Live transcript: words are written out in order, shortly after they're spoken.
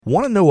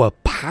Want to know a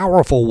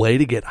powerful way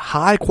to get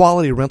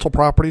high-quality rental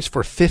properties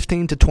for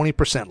 15 to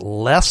 20%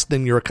 less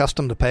than you're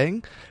accustomed to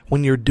paying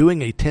when you're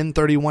doing a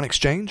 1031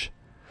 exchange?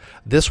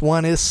 This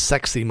one is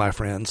sexy, my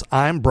friends.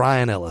 I'm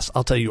Brian Ellis.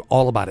 I'll tell you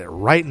all about it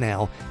right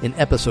now in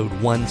episode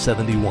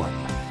 171.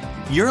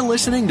 You're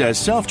listening to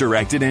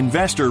Self-Directed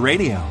Investor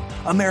Radio,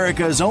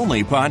 America's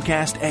only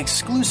podcast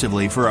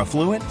exclusively for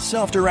affluent,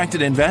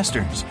 self-directed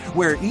investors,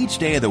 where each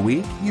day of the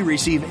week you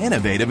receive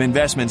innovative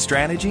investment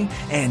strategy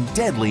and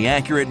deadly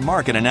accurate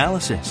market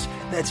analysis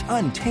that's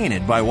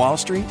untainted by Wall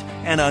Street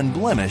and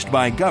unblemished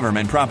by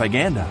government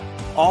propaganda,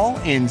 all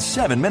in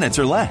 7 minutes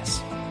or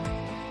less.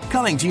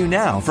 Coming to you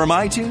now from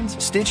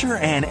iTunes, Stitcher,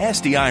 and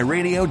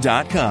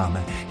SDIRadio.com,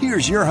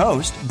 here's your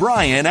host,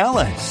 Brian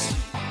Ellis.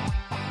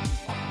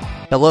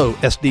 Hello,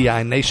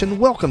 SDI Nation.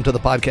 Welcome to the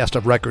podcast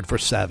of record for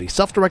savvy,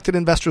 self-directed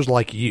investors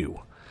like you.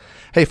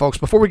 Hey, folks,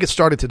 before we get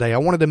started today, I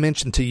wanted to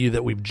mention to you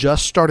that we've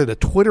just started a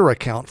Twitter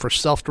account for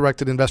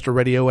Self-Directed Investor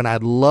Radio, and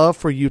I'd love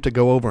for you to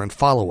go over and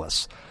follow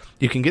us.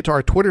 You can get to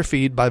our Twitter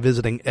feed by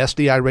visiting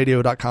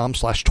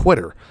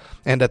SDIRadio.com/Twitter.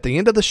 And at the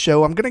end of the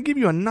show, I'm going to give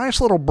you a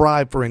nice little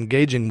bribe for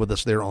engaging with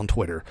us there on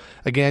Twitter.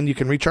 Again, you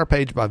can reach our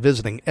page by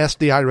visiting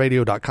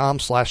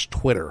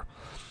SDIRadio.com/Twitter.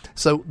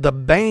 So the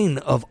bane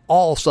of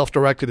all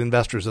self-directed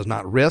investors is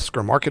not risk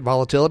or market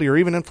volatility or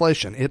even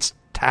inflation. It's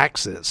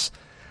taxes.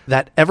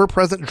 That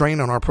ever-present drain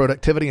on our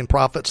productivity and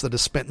profits that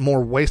is spent more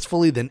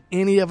wastefully than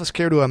any of us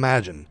care to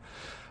imagine.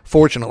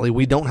 Fortunately,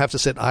 we don't have to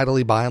sit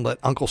idly by and let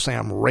Uncle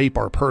Sam rape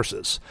our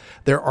purses.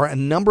 There are a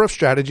number of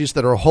strategies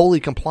that are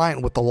wholly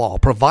compliant with the law,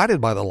 provided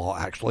by the law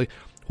actually,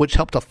 which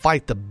help to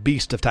fight the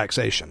beast of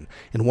taxation.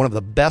 And one of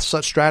the best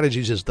such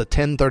strategies is the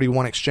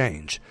 1031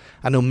 exchange.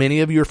 I know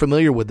many of you are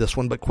familiar with this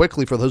one, but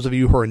quickly, for those of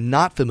you who are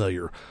not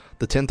familiar,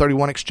 the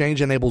 1031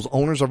 exchange enables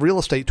owners of real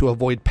estate to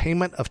avoid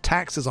payment of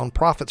taxes on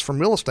profits from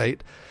real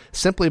estate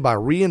simply by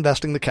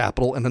reinvesting the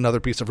capital in another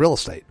piece of real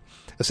estate.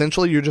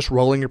 Essentially, you're just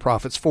rolling your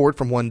profits forward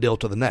from one deal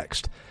to the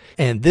next.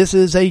 And this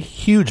is a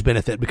huge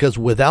benefit because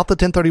without the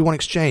 1031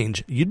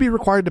 exchange, you'd be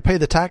required to pay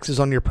the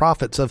taxes on your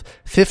profits of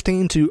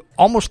 15 to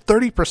almost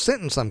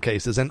 30% in some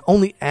cases, and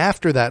only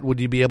after that would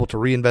you be able to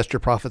reinvest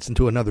your profits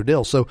into another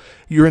deal. So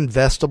your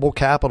investable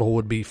capital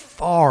would be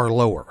far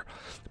lower.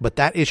 But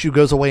that issue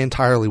goes away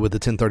entirely with the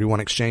 1031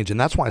 exchange, and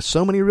that's why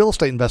so many real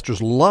estate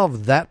investors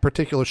love that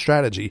particular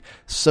strategy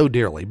so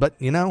dearly. But,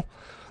 you know,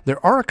 there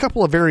are a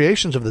couple of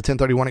variations of the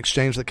 1031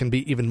 exchange that can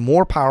be even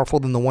more powerful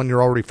than the one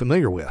you're already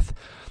familiar with.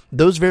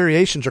 Those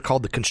variations are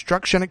called the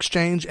construction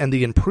exchange and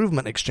the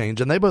improvement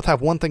exchange, and they both have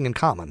one thing in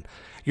common.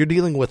 You're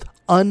dealing with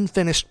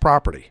unfinished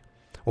property.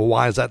 Well,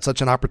 why is that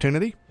such an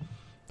opportunity?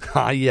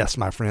 Yes,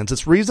 my friends.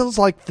 It's reasons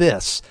like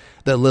this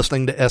that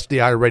listening to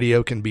SDI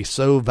Radio can be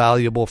so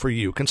valuable for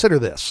you. Consider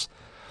this.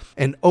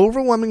 An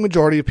overwhelming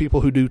majority of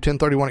people who do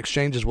 1031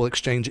 exchanges will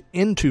exchange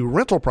into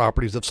rental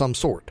properties of some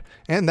sort,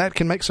 and that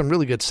can make some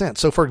really good sense.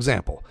 So, for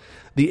example,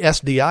 the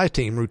SDI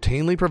team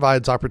routinely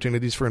provides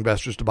opportunities for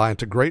investors to buy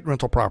into great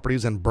rental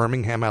properties in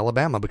Birmingham,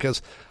 Alabama,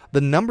 because the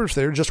numbers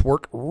there just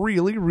work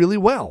really, really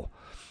well.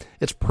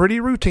 It's pretty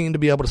routine to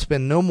be able to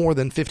spend no more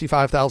than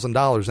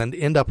 $55,000 and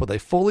end up with a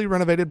fully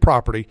renovated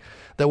property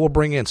that will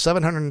bring in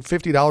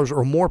 $750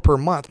 or more per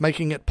month,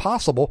 making it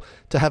possible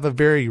to have a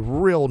very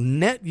real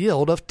net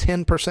yield of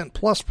 10%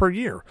 plus per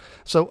year.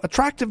 So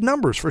attractive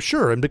numbers for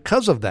sure. And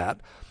because of that,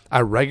 I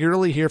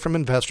regularly hear from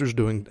investors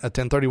doing a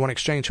 1031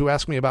 exchange who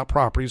ask me about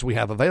properties we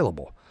have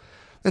available.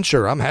 And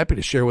sure, I'm happy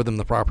to share with them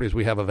the properties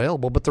we have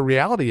available, but the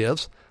reality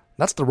is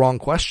that's the wrong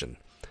question.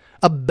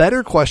 A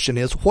better question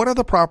is, what are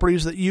the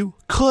properties that you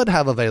could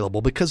have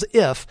available? Because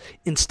if,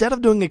 instead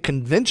of doing a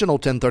conventional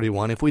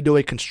 1031, if we do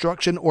a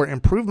construction or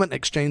improvement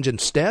exchange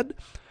instead,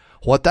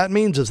 what that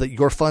means is that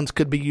your funds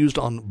could be used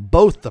on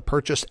both the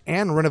purchase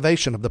and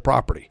renovation of the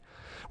property.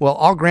 Well,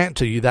 I'll grant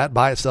to you that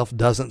by itself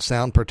doesn't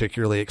sound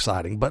particularly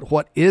exciting, but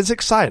what is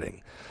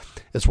exciting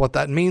is what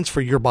that means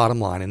for your bottom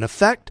line. In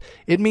effect,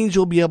 it means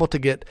you'll be able to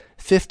get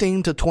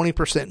 15 to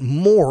 20%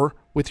 more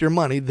with your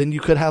money than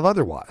you could have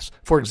otherwise.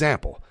 For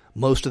example,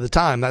 most of the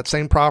time, that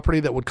same property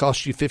that would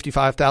cost you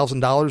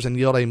 $55,000 and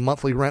yield a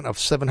monthly rent of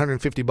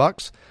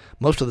 $750,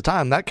 most of the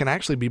time that can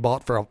actually be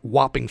bought for a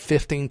whopping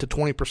 15 to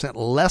 20%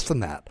 less than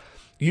that,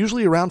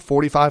 usually around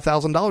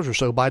 $45,000 or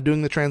so by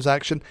doing the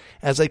transaction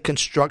as a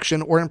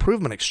construction or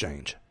improvement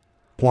exchange.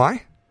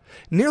 Why?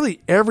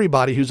 Nearly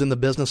everybody who's in the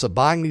business of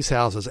buying these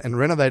houses and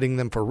renovating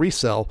them for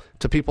resale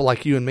to people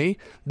like you and me,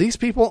 these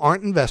people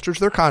aren't investors,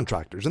 they're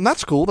contractors. And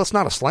that's cool, that's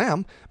not a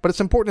slam, but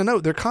it's important to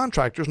note they're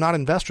contractors, not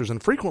investors.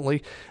 And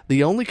frequently,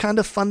 the only kind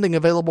of funding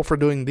available for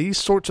doing these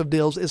sorts of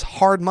deals is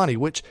hard money,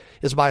 which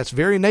is by its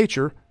very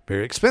nature,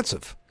 very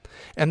expensive.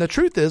 And the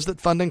truth is that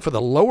funding for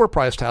the lower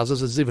priced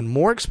houses is even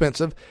more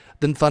expensive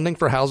than funding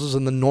for houses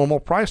in the normal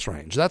price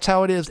range. That's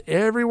how it is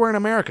everywhere in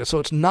America. So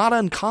it's not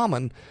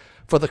uncommon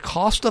for the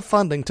cost of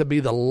funding to be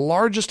the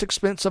largest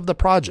expense of the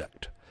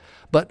project.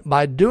 But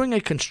by doing a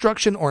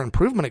construction or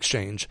improvement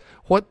exchange,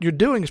 what you're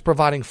doing is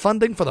providing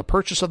funding for the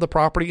purchase of the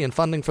property and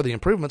funding for the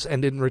improvements,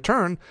 and in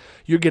return,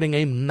 you're getting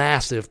a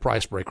massive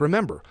price break.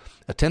 Remember,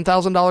 a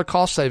 $10,000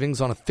 cost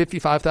savings on a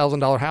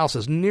 $55,000 house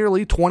is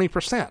nearly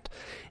 20%.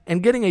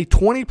 And getting a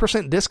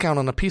 20% discount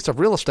on a piece of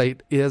real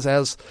estate is,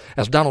 as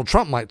Donald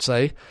Trump might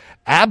say,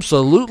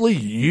 absolutely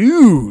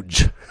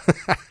huge.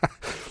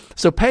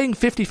 So paying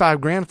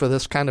 $55,000 for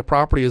this kind of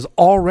property is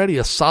already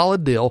a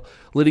solid deal,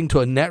 leading to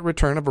a net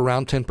return of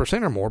around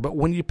 10% or more. But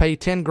when you pay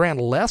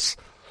 $10,000 less,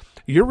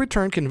 your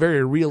return can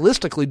very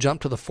realistically jump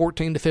to the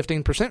 14 to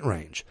 15%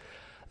 range.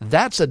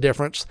 That's a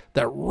difference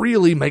that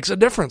really makes a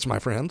difference, my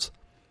friends.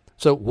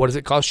 So what does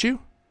it cost you?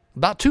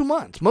 About 2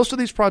 months. Most of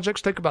these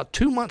projects take about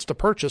 2 months to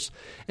purchase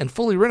and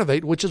fully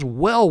renovate, which is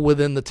well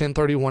within the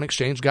 1031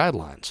 exchange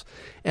guidelines.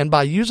 And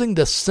by using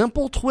this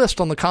simple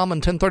twist on the common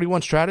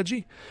 1031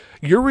 strategy,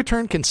 your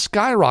return can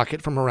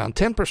skyrocket from around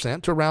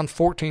 10% to around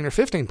 14 or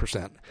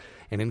 15%.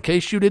 And in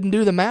case you didn't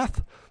do the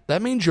math,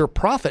 that means your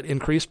profit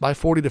increased by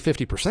 40 to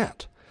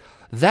 50%.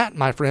 That,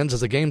 my friends,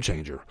 is a game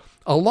changer.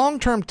 A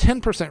long-term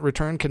 10%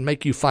 return can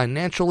make you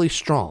financially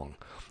strong.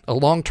 A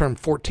long-term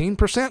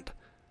 14%,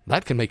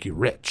 that can make you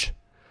rich.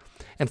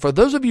 And for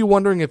those of you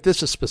wondering if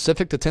this is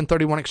specific to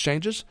 1031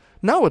 exchanges,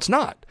 no, it's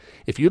not.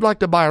 If you'd like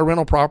to buy a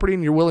rental property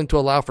and you're willing to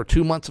allow for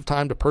 2 months of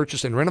time to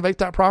purchase and renovate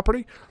that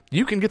property,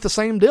 you can get the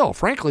same deal.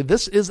 Frankly,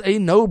 this is a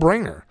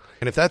no-brainer.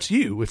 And if that's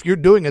you, if you're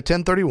doing a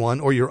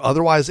 1031 or you're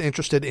otherwise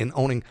interested in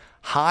owning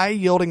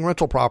high-yielding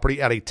rental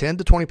property at a 10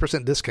 to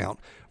 20% discount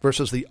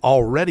versus the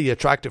already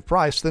attractive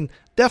price, then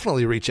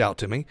definitely reach out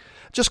to me.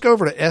 Just go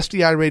over to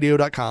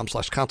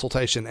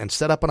sdiradio.com/consultation and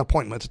set up an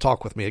appointment to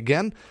talk with me.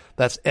 Again,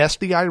 that's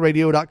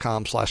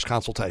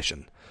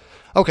sdiradio.com/consultation.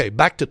 Okay,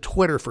 back to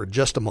Twitter for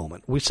just a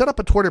moment. We set up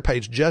a Twitter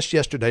page just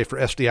yesterday for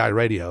SDI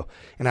Radio,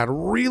 and I'd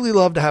really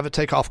love to have it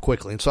take off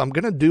quickly. And so I'm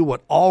going to do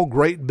what all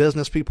great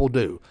business people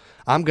do.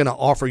 I'm going to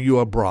offer you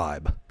a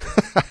bribe.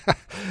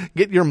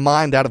 Get your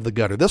mind out of the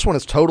gutter. This one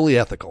is totally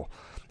ethical.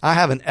 I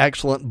have an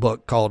excellent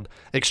book called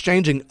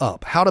Exchanging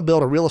Up, How to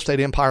Build a Real Estate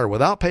Empire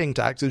Without Paying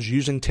Taxes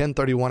Using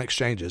 1031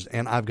 Exchanges,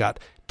 and I've got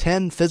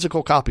 10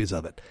 physical copies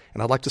of it.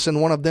 And I'd like to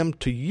send one of them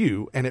to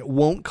you, and it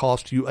won't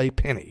cost you a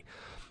penny.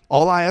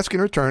 All I ask in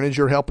return is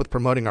your help with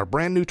promoting our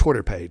brand new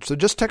Twitter page. So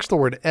just text the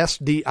word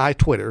SDI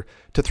Twitter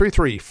to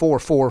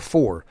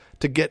 33444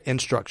 to get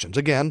instructions.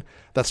 Again,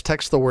 that's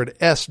text the word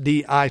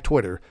SDI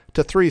Twitter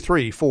to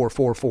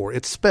 33444.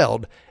 It's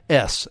spelled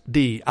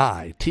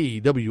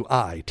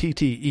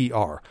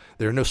SDITWITTER.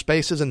 There are no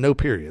spaces and no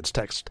periods.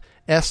 Text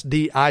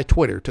SDI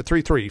Twitter to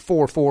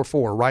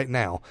 33444 right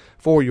now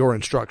for your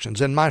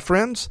instructions. And my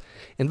friends,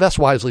 invest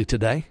wisely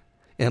today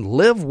and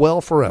live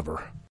well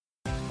forever.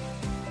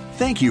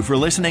 Thank you for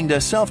listening to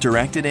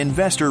Self-Directed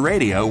Investor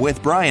Radio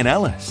with Brian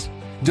Ellis.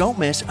 Don't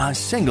miss a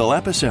single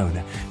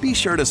episode. Be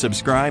sure to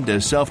subscribe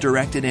to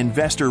Self-Directed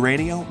Investor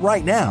Radio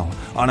right now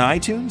on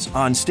iTunes,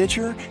 on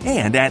Stitcher,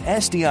 and at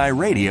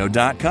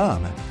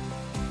SDIRadio.com.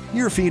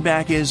 Your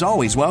feedback is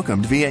always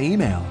welcomed via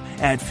email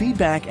at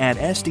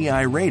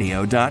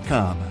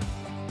feedback@SDIRadio.com.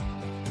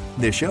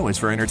 This show is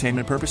for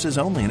entertainment purposes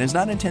only and is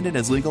not intended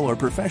as legal or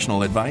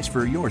professional advice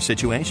for your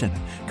situation.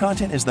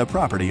 Content is the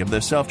property of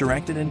the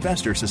Self-Directed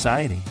Investor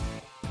Society.